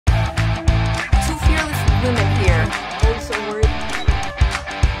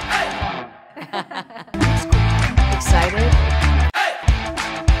Excited?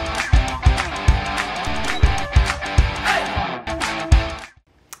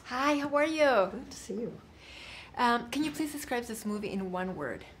 Hi, how are you? Good to see you. Can you please describe this movie in one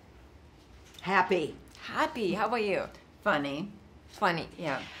word? Happy. Happy. How about you? Funny. Funny.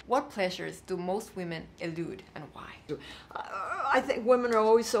 Yeah. What pleasures do most women elude and why? I think women are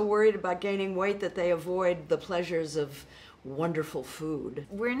always so worried about gaining weight that they avoid the pleasures of wonderful food.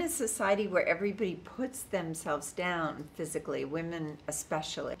 We're in a society where everybody puts themselves down physically, women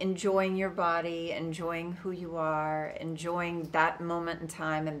especially. Enjoying your body, enjoying who you are, enjoying that moment in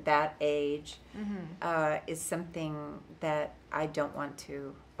time and that age is something that I don't want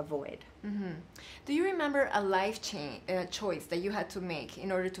to avoid. Do you remember a life choice that you had to make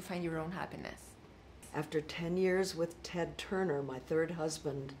in order to find your own happiness? After 10 years with Ted Turner, my third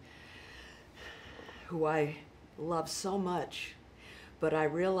husband, who I love so much, but I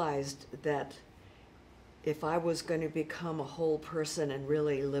realized that if I was going to become a whole person and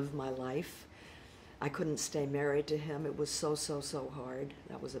really live my life, I couldn't stay married to him. It was so hard.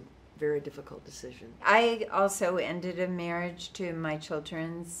 That was a very difficult decision. I also ended a marriage to my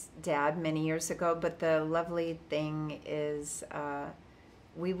children's dad many years ago, but the lovely thing is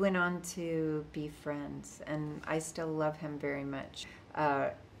we went on to be friends, and I still love him very much.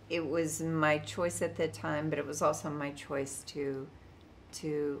 It was my choice at the time, but it was also my choice to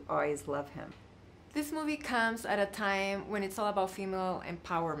always love him. This movie comes at a time when it's all about female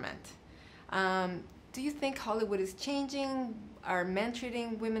empowerment. Do you think Hollywood is changing? Are men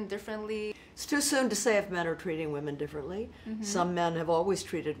treating women differently? It's too soon to say if men are treating women differently. Some men have always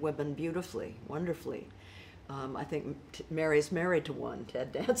treated women beautifully, wonderfully. I think Mary's married to one,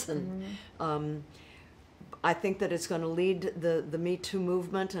 Ted Danson. I think that it's going to lead the Me Too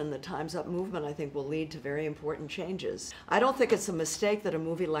movement and the Time's Up movement, I think, will lead to very important changes. I don't think it's a mistake that a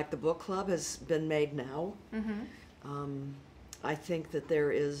movie like The Book Club has been made now. I think that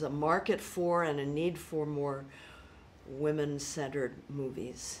there is a market for and a need for more women-centered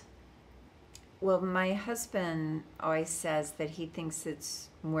movies. Well, my husband always says that he thinks it's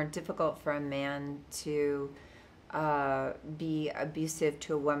more difficult for a man to be abusive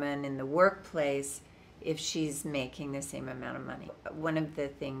to a woman in the workplace if she's making the same amount of money. One of the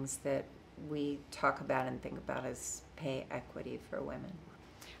things that we talk about and think about is pay equity for women.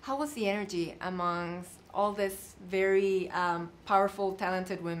 How was the energy amongst all this very powerful,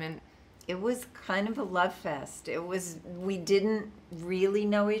 talented women? It was kind of a love fest. We didn't really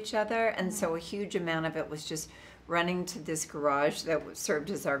know each other, and so a huge amount of it was just running to this garage that served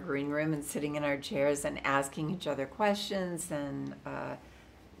as our green room and sitting in our chairs and asking each other questions and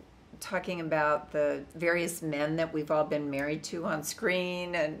talking about the various men that we've all been married to on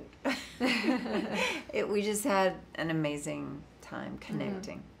screen, and we just had an amazing time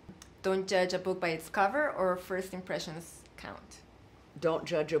connecting. Don't judge a book by its cover, or first impressions count? Don't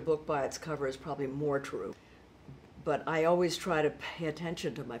judge a book by its cover is probably more true. But I always try to pay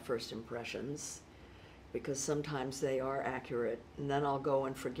attention to my first impressions, because sometimes they are accurate, and then I'll go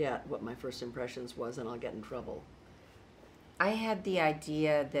and forget what my first impressions was and I'll get in trouble. I had the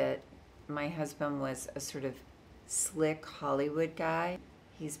idea that my husband was a sort of slick Hollywood guy.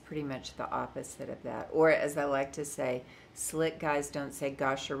 He's pretty much the opposite of that. Or as I like to say, slick guys don't say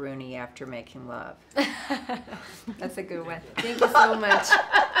gosh-a-rooney after making love. That's a good one. Thank you so much.